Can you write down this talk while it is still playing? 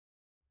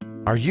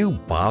Are you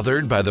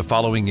bothered by the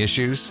following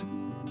issues?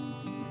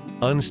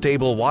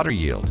 Unstable water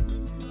yield.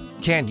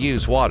 Can't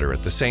use water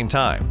at the same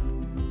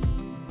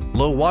time.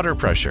 Low water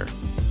pressure.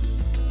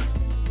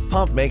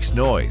 Pump makes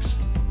noise.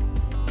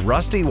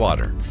 Rusty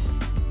water.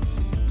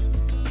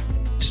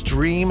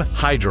 Stream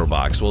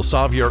Hydrobox will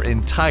solve your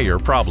entire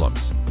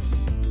problems.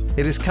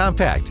 It is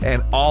compact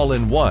and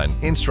all-in-one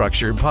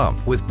in-structured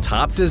pump with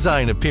top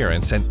design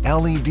appearance and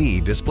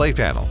LED display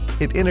panel.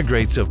 It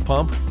integrates of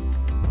pump,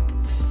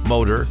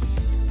 motor,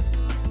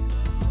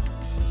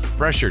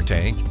 pressure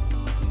tank,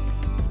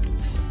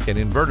 and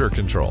inverter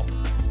control.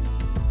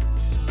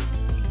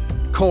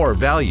 Core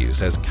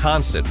values as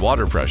constant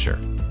water pressure,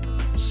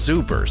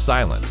 super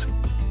silence,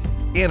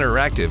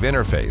 interactive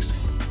interface,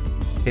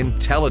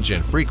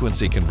 intelligent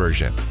frequency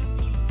conversion,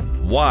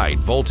 wide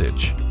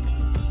voltage.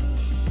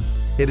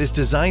 It is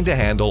designed to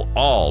handle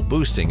all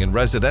boosting in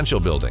residential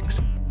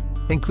buildings,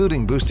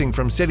 including boosting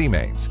from city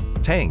mains,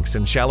 tanks,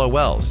 and shallow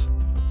wells.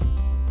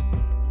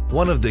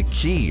 One of the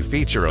key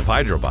features of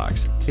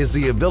Hydrobox is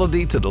the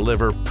ability to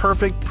deliver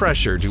perfect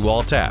pressure to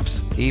all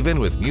taps, even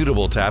with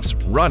mutable taps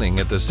running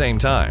at the same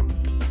time.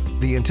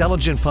 The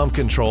intelligent pump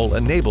control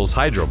enables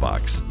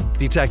Hydrobox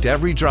detect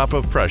every drop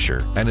of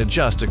pressure and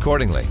adjust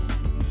accordingly.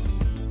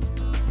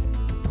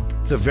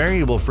 The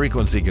variable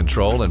frequency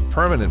control and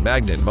permanent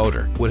magnet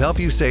motor would help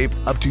you save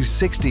up to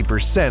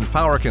 60%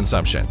 power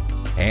consumption,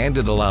 and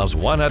it allows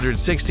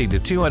 160 to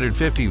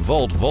 250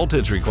 volt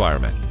voltage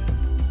requirement.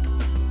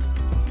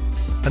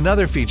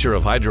 Another feature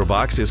of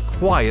Hydrobox is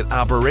quiet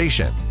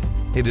operation.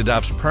 It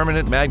adopts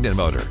permanent magnet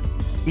motor.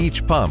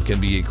 Each pump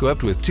can be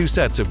equipped with 2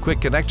 sets of quick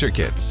connector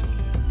kits.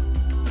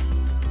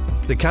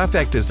 The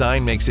compact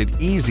design makes it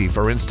easy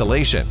for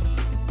installation.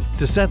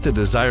 To set the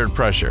desired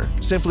pressure,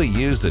 simply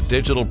use the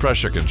digital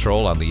pressure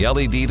control on the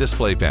LED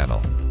display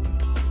panel.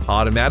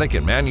 Automatic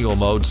and manual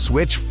mode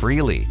switch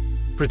freely.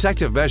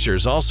 Protective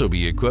measures also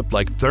be equipped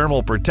like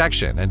thermal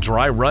protection and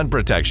dry run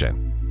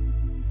protection.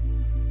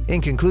 In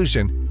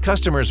conclusion,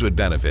 customers would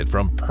benefit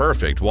from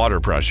perfect water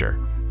pressure,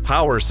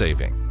 power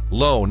saving,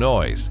 low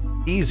noise,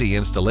 easy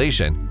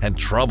installation, and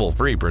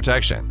trouble-free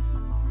protection.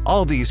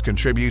 All these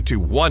contribute to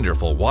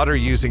wonderful water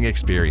using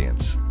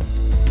experience.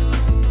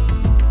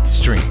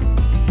 Stream.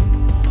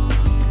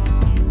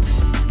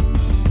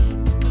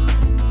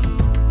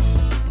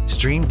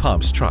 Stream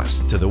pumps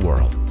trust to the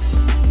world.